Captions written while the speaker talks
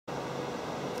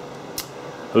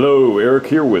Hello, Eric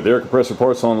here with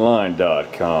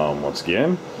AirCompressorPartsOnline.com once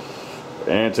again.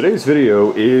 And today's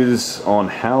video is on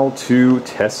how to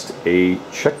test a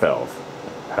check valve.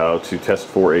 How to test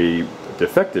for a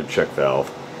defective check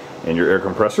valve in your air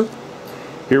compressor.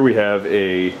 Here we have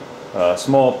a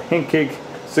small Pancake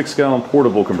 6-gallon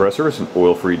portable compressor. It's an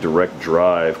oil-free direct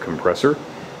drive compressor.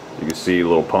 You can see a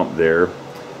little pump there,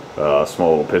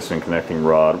 small little piston connecting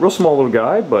rod. Real small little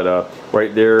guy, but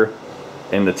right there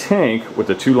in the tank with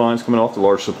the two lines coming off, the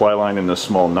large supply line and the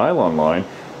small nylon line,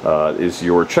 is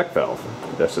your check valve.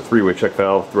 That's a three-way check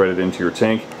valve threaded into your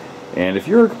tank. And if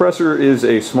your compressor is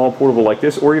a small portable like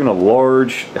this, or even a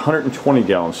large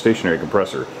 120-gallon stationary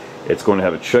compressor, it's going to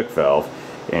have a check valve,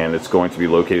 and it's going to be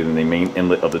located in the main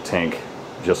inlet of the tank,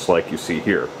 just like you see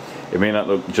here. It may not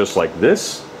look just like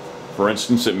this. For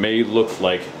instance, it may look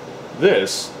like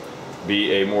this,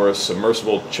 be a more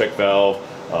submersible check valve.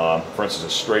 For instance, a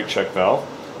straight check valve.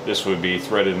 This would be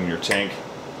threaded in your tank,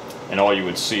 and all you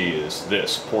would see is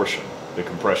this portion, the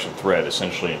compression thread,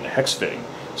 essentially in the hex fitting.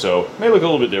 So it may look a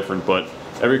little bit different, but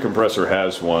every compressor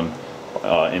has one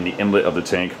in the inlet of the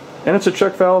tank, and it's a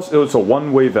check valve. So it's a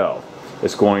one-way valve.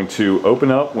 It's going to open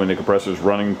up when the compressor is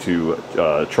running to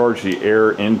charge the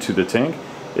air into the tank.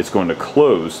 It's going to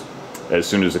close as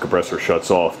soon as the compressor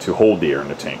shuts off to hold the air in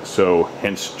the tank. So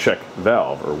hence check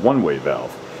valve, or one-way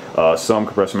valve. Some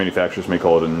compressor manufacturers may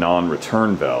call it a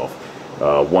non-return valve.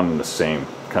 One and the same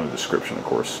kind of description, of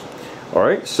course.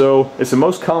 Alright, so it's the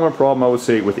most common problem, I would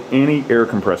say, with any air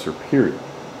compressor, period.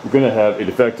 You're going to have a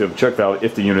defective check valve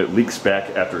if the unit leaks back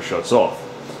after it shuts off.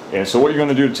 And so what you're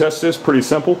going to do to test this, pretty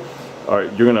simple.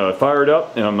 Alright, you're going to fire it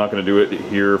up, and I'm not going to do it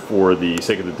here for the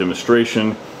sake of the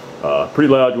demonstration. Pretty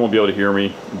loud, you won't be able to hear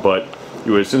me, but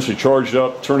you would essentially charge it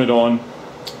up, turn it on,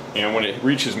 and when it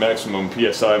reaches maximum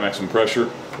PSI, maximum pressure,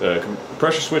 the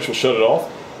compressor switch will shut it off,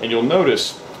 and you'll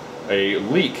notice a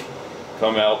leak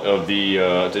come out of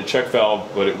the check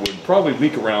valve, but it would probably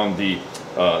leak around the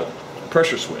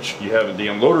pressure switch. You have the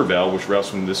unloader valve, which routes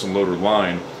from this unloader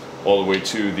line all the way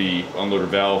to the unloader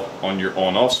valve on your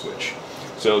on-off switch.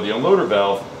 So the unloader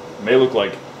valve may look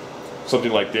like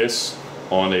something like this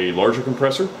on a larger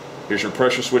compressor. Here's your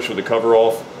pressure switch with the cover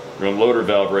off. Your unloader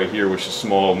valve right here, which is a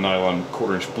small nylon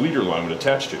 1/4-inch bleeder line would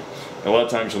attach to. And a lot of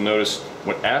times you'll notice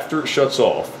when after it shuts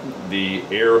off, the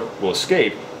air will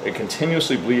escape and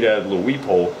continuously bleed out of the little weep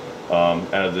hole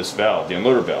out of this valve, the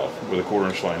unloader valve, where the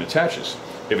 1/4-inch line attaches.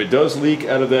 If it does leak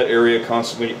out of that area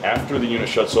constantly after the unit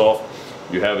shuts off,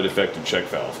 you have a defective check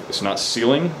valve. It's not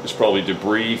sealing, it's probably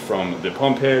debris from the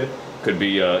pump head, could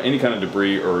be any kind of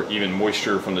debris, or even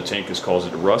moisture from the tank has caused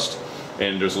it to rust.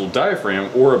 And there's a little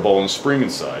diaphragm or a ball and spring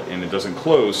inside, and it doesn't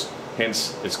close,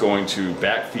 hence it's going to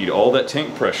backfeed all that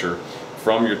tank pressure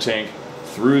from your tank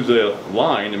through the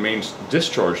line, the main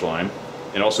discharge line,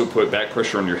 and also put back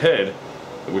pressure on your head,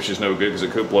 which is no good because it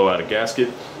could blow out a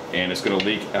gasket, and it's going to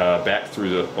leak back through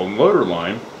the unloader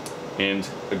line, and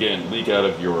again leak out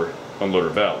of your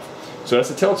unloader valve. So that's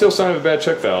a telltale sign of a bad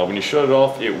check valve. When you shut it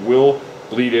off, it will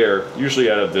bleed air, usually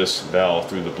out of this valve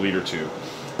through the bleeder tube.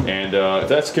 And if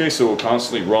that's the case, it will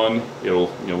constantly run,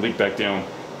 it'll leak back down,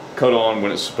 cut on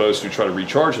when it's supposed to, try to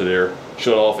recharge the air,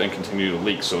 shut off, and continue to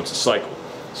leak. So it's a cycle.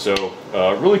 So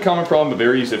really common problem, but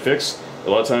very easy to fix. A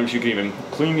lot of times you can even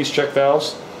clean these check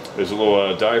valves. There's a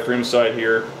little diaphragm inside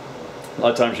here. A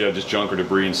lot of times you have just junk or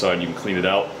debris inside and you can clean it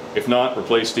out. If not,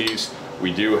 replace these.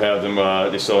 We do have them,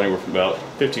 they sell anywhere from about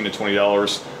 $15 to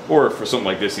 $20, or for something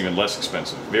like this even less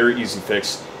expensive. Very easy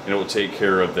fix, and it will take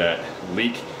care of that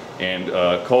leak and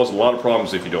cause a lot of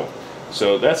problems if you don't.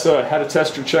 So that's how to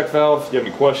test your check valve. If you have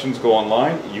any questions, go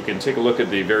online. You can take a look at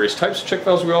the various types of check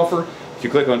valves we offer. If you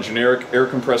click on generic air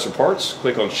compressor parts,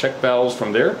 click on check valves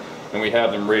from there, and we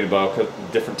have them rated by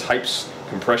different types,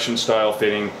 compression style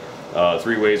fitting,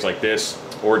 3 ways like this,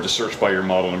 or just search by your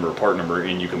model number or part number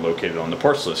and you can locate it on the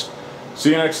parts list.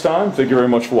 See you next time. Thank you very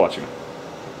much for watching.